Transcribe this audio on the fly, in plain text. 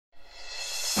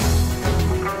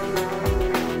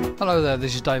Hello there,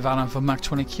 this is Dave Allen from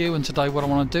Mac20Q, and today what I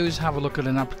want to do is have a look at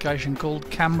an application called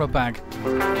CameraBag.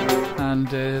 And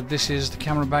this is the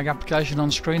CameraBag application on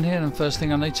screen here, and the first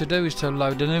thing I need to do is to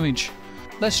load an image.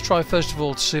 Let's try first of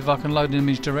all to see if I can load an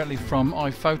image directly from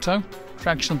iPhoto.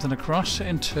 Drag something across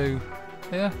into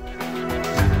here,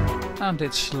 and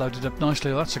it's loaded up nicely.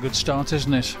 Well, that's a good start,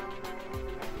 isn't it?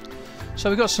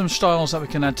 So we've got some styles that we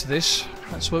can add to this.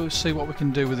 Let's see what we can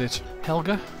do with it.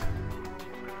 Holga.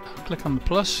 Click on the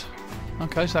plus.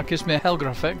 Okay, so that gives me a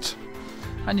Holga effect,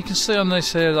 and you can see on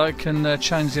this here that I can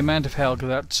change the amount of Holga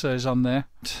that is on there.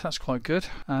 That's quite good.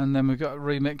 And then we've got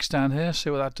remix down here,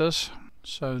 see what that does.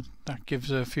 So that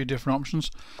gives a few different options.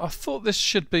 I thought this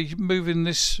should be moving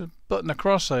this button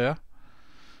across here,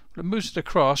 but it moves it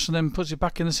across and then puts it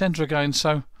back in the center again,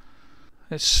 so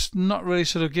it's not really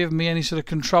sort of giving me any sort of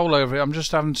control over it. I'm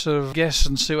just having to guess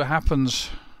and see what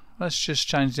happens. Let's just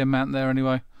change the amount there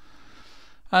anyway.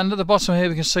 And at the bottom here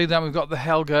we can see that we've got the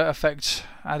Holga effect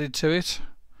added to it.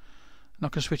 And I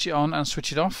can switch it on and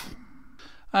switch it off.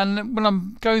 And when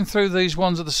I'm going through these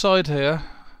ones at the side here,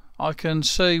 I can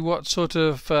see what sort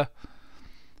of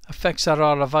effects that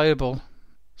are available.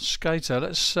 Skater,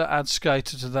 let's add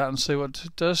skater to that and see what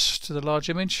it does to the large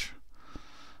image.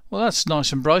 Well, that's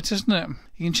nice and bright, isn't it?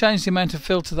 You can change the amount of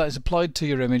filter that is applied to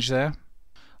your image there.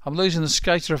 I'm losing the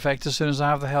skater effect as soon as I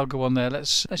have the Holga one there.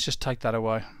 Let's just take that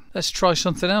away. Let's try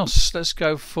something else. Let's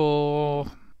go for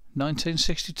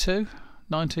 1962,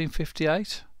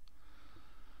 1958.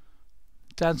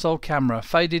 Dad's old camera,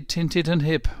 faded, tinted and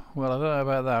hip. Well, I don't know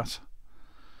about that.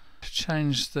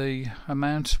 Change the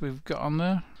amount we've got on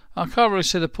there. I can't really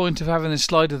see the point of having this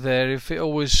slider there if it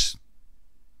always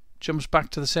jumps back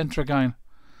to the center again.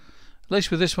 At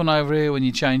least with this one over here, when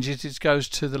you change it, it goes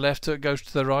to the left or it goes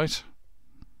to the right.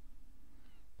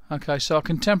 Okay, so I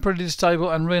can temporarily disable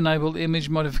and re-enable image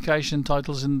modification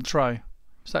titles in the tray.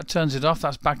 So that turns it off.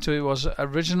 That's back to it was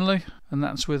originally, and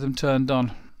that's with them turned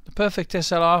on. The perfect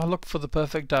SLR, look for the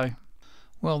perfect day.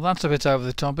 Well, that's a bit over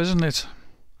the top, isn't it?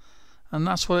 And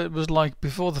that's what it was like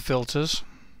before the filters,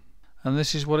 and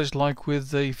this is what it's like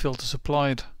with the filters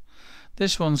applied.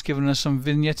 This one's given us some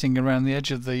vignetting around the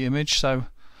edge of the image, so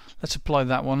let's apply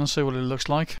that one and see what it looks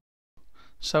like.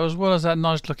 So as well as that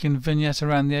nice looking vignette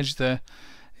around the edge there,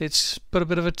 it's put a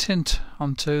bit of a tint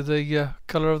onto the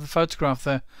colour of the photograph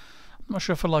there. I'm not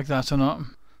sure if I like that or not.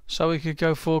 So we could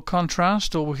go for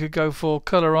contrast, or we could go for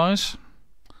colorize.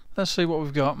 Let's see what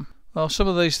we've got. Well, some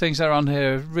of these things that are on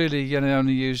here are really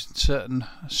only used in certain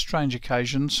strange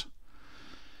occasions.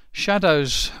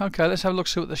 Shadows. Okay, let's have a look,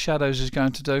 see what the shadows is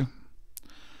going to do.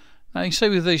 Now you can see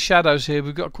with these shadows here,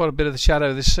 we've got quite a bit of the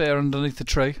shadow this here underneath the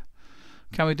tree.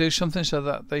 Can we do something so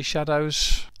that the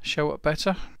shadows show up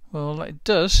better? Well, it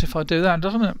does if I do that,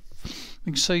 doesn't it?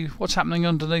 You can see what's happening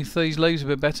underneath these leaves a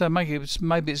bit better. Maybe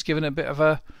it's giving it a bit of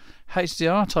a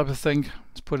HDR type of thing.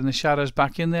 It's putting the shadows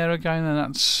back in there again, and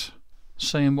that's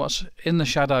seeing what's in the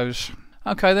shadows.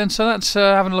 Okay then, so that's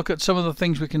having a look at some of the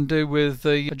things we can do with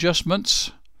the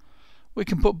adjustments. We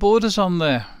can put borders on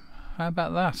there. How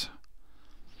about that?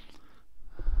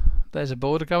 There's a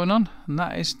border going on, and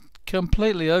that is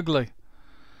completely ugly.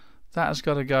 That has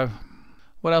got to go.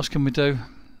 What else can we do?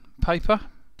 Paper.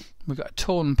 We've got a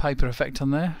torn paper effect on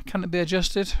there. Can it be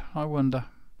adjusted? I wonder.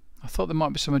 I thought there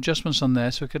might be some adjustments on there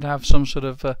so we could have some sort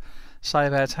of say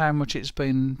about how much it's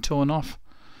been torn off.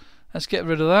 Let's get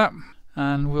rid of that,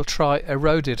 and we'll try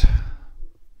eroded.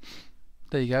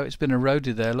 There you go, it's been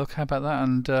eroded there. Look, how about that?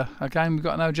 And again, we've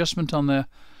got no adjustment on there.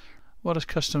 What does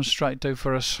custom straight do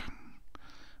for us?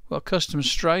 Well, custom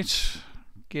straight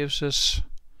gives us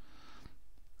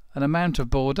an amount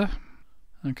of border.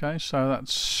 Okay, so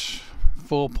that's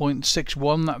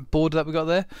 4.61, that border that we got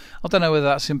there. I don't know whether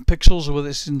that's in pixels or whether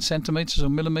it's in centimeters or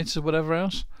millimeters or whatever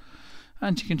else.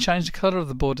 And you can change the color of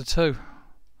the border too.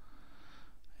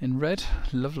 In red,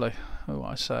 lovely. Oh,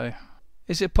 I say.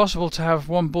 Is it possible to have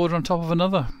one border on top of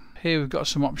another? Here we've got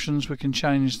some options. We can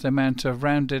change the amount of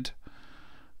rounded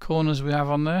corners we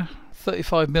have on there.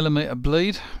 35mm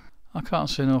bleed. I can't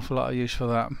see an awful lot of use for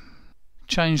that.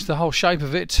 Change the whole shape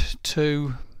of it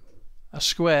to a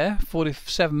square,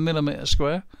 47mm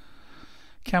square.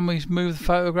 Can we move the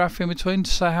photograph in between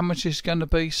to say how much is going to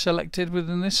be selected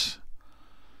within this?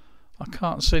 I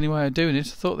can't see any way of doing it.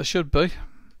 I thought there should be.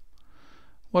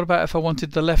 What about if I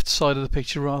wanted the left side of the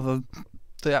picture rather than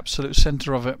the absolute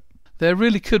centre of it? There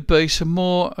really could be some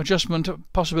more adjustment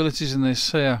possibilities in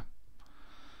this here.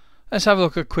 Let's have a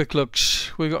look at quick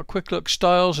looks. We've got quick look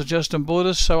styles, adjust and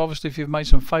borders. So obviously if you've made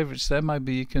some favourites there,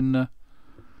 maybe you can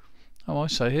oh, I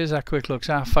say, here's our quick looks,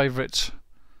 our favourites.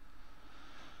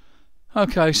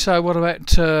 Okay, so what about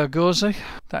Gauzy?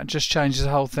 That just changes the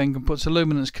whole thing and puts a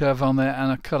luminance curve on there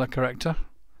and a colour corrector.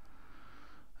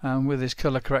 And with this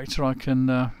colour corrector I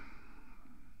can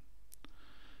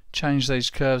change these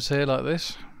curves here like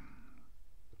this.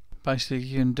 Basically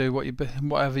you can do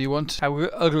whatever you want, how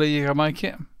ugly you can make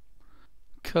it.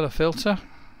 Colour filter,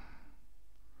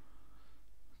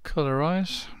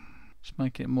 colorize, let's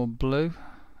make it more blue.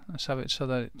 Let's have it so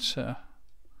that it's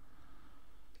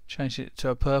change it to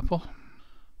a purple.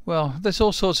 Well, there's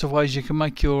all sorts of ways you can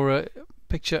make your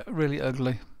picture really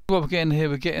ugly. What we're getting here,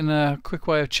 we're getting a quick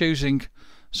way of choosing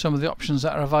some of the options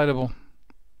that are available.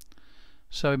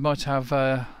 So we might have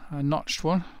a notched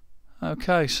one.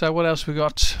 Okay, so what else we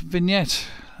got? Vignette.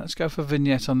 Let's go for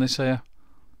vignette on this here.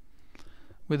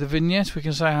 With the vignette we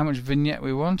can say how much vignette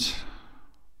we want,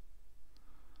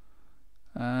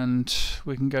 and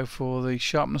we can go for the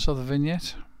sharpness of the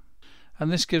vignette,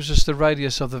 and this gives us the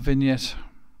radius of the vignette.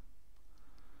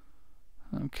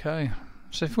 Okay,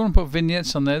 so if you want to put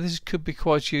vignettes on there, this could be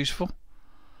quite useful.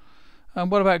 And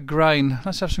what about grain?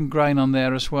 Let's have some grain on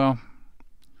there as well.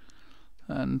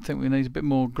 And I think we need a bit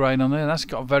more grain on there. That's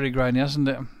got very grainy, hasn't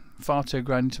it? Far too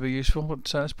grainy to be useful.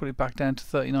 But let's put it back down to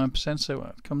 39%, so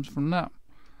what comes from that?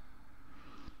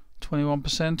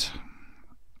 21%.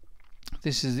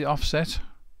 This is the offset.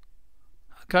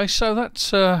 Okay, so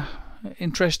that's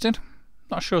interesting.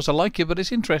 Not sure as I like it, but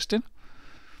it's interesting.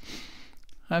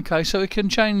 Okay, so we can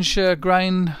change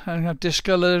grain and have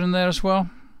discolor in there as well.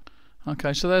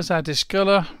 Okay, so there's our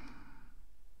discolor.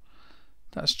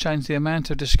 That's changed the amount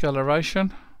of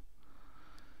discoloration.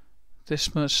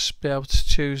 This must be able to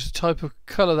choose the type of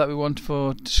colour that we want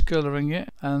for discolouring it,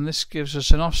 and this gives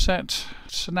us an offset.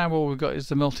 So now all we've got is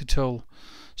the multi-tool.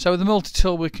 So with the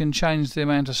multi-tool we can change the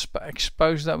amount of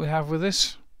exposure that we have with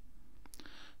this.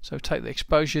 So take the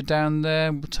exposure down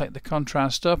there, we'll take the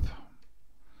contrast up,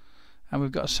 and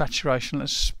we've got a saturation.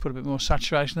 Let's put a bit more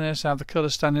saturation there so have the colour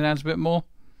standing out a bit more.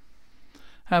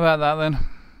 How about that then?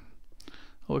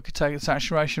 Or we could take the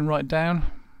saturation right down,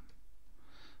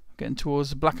 getting towards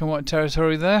the black and white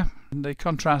territory there, and the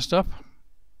contrast up,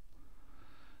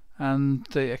 and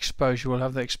the exposure, we'll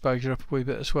have the exposure up a wee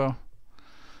bit as well.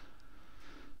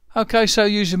 Okay, so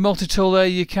using multi-tool there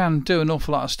you can do an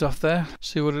awful lot of stuff there.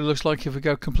 See what it looks like if we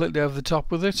go completely over the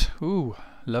top with it. Ooh,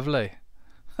 lovely.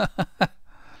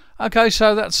 Okay,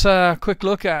 so that's a quick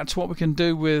look at what we can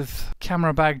do with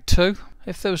CameraBag 2.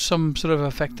 If there was some sort of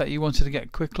effect that you wanted to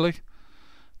get quickly,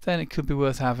 then it could be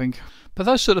worth having. But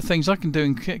those sort of things I can do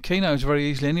in Keynote very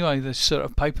easily anyway, this sort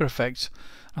of paper effect.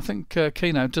 I think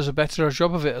Keynote does a better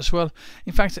job of it as well.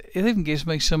 In fact, it even gives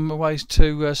me some ways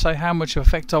to say how much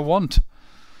effect I want.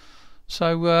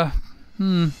 So,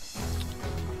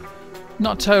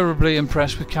 not terribly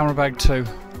impressed with CameraBag 2.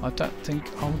 I don't think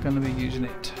I'm going to be using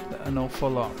it an awful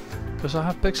lot, because I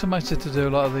have Pixelmator to do a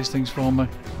lot of these things for me.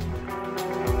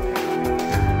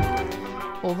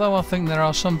 Although I think there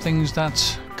are some things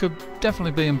that could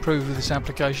definitely be improved with this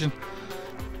application,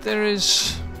 there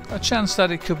is a chance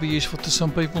that it could be useful to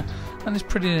some people, and it's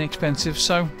pretty inexpensive,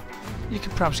 so you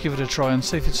could perhaps give it a try and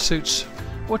see if it suits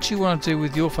what you want to do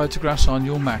with your photographs on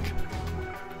your Mac.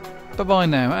 Bye bye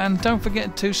now, and don't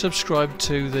forget to subscribe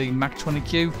to the Mac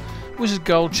 20Q Wizard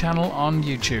Gold channel on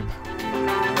YouTube.